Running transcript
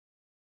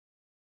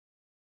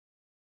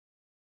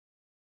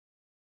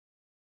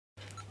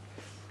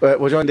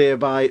We're joined here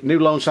by new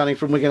loan signing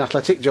from Wigan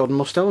Athletic, Jordan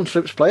Mustoe, and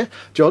Shrimps player.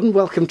 Jordan,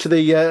 welcome to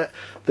the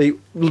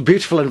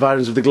beautiful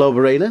environs of the Globe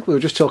Arena. We were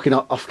just talking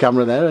off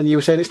camera there, and you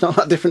were saying it's not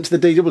that different to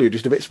the DW,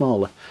 just a bit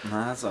smaller.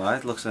 Nah, that's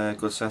alright. Looks a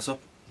good setup.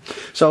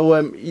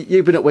 So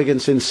you've been at Wigan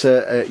since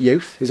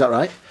youth, is that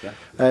right?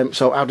 Yeah.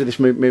 So how did this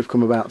move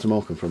come about to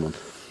Morecambe for a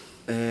month?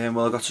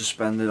 Well, I got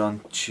suspended on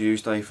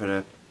Tuesday for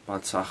a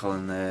bad tackle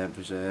in the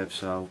reserve,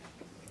 so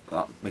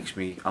that makes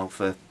me out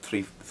for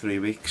three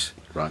weeks.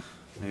 Right.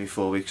 Maybe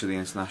 4 weeks of the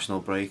international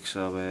break,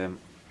 so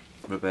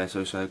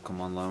Roberto said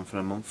come on loan for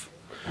a month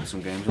and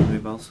some games under my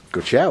belt.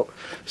 Good shout.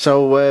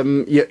 So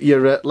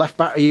you're left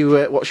back. Are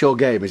you? What's your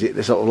game? Is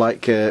it sort of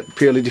like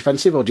purely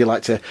defensive, or do you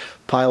like to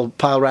pile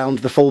round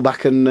the full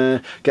back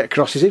and get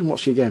crosses in?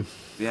 What's your game?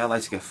 Yeah, I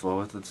like to get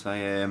forward. I'd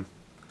say I'm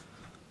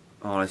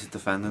alright at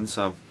defending,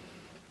 so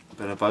a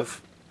bit of both.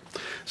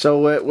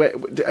 So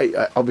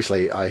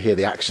obviously I hear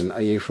the accent.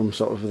 Are you from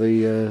sort of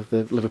the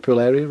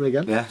Liverpool area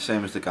again? Yeah,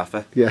 same as the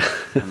gaffer. Yeah.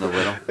 And the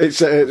Widow. It's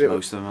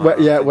most of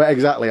them yeah, well,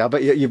 exactly. I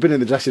bet you've been in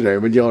the dressing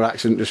room and your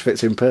accent just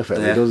fits in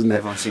perfectly, doesn't it?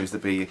 Everyone seems to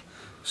be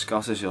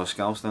Scottish or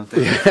Scouse, don't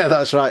they? Yeah,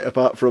 that's right.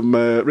 Apart from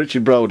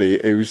Richard Brody,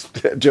 who's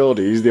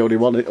Geordie, he's the only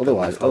one.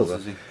 Otherwise,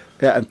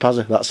 yeah, and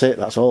Pazza. That's it.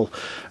 That's all.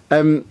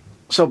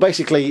 So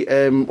basically,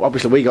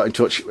 obviously we got in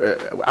touch,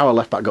 our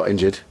left back got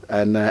injured,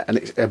 and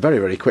it's a very,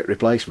 very quick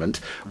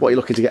replacement. What are you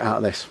looking to get out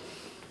of this?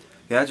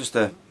 Yeah, just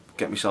to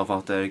get myself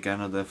out there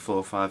again at the 4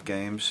 or 5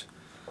 games.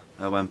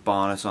 I went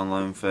Barnet on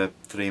loan for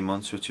 3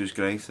 months, which was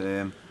great.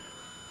 So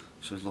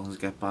I was looking to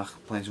get back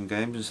playing some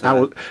games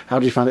instead. How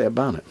did you find it at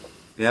Barnet?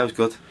 Yeah, it was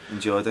good.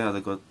 Enjoyed it, had a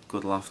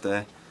good laugh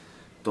there.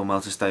 Done well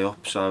to stay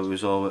up, so it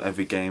was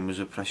every game was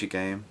a pressure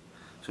game.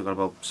 So I got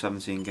about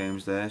 17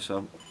 games there,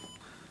 so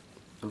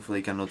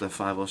hopefully get another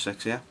 5 or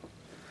 6, yeah.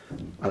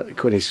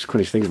 Quinny's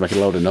thing's making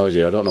a load of noise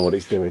here. I don't know what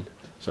it's doing.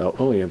 So,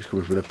 oh yeah, it's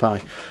coming from the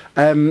pie.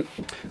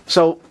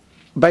 So,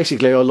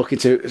 basically, you're looking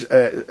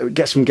to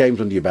get some games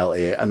under your belt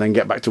here and then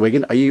get back to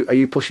Wigan. Are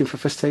you pushing for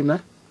first team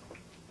there?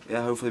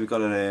 Yeah, hopefully we've got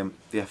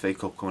the FA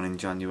Cup coming in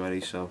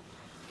January, so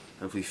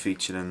hopefully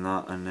featured in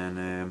that, and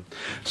then.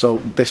 So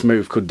this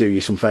move could do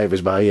you some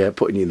favours by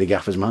putting you in the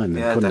gaffer's mind,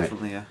 then, yeah, couldn't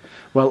definitely, it? Yeah.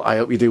 Well, I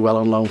hope you do well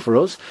on loan for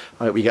us.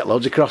 I hope you get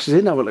loads of crosses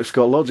in. I hope you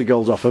score loads of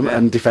goals off them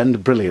and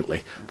defend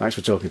brilliantly. Thanks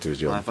for talking to us,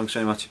 John. Thanks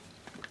very much.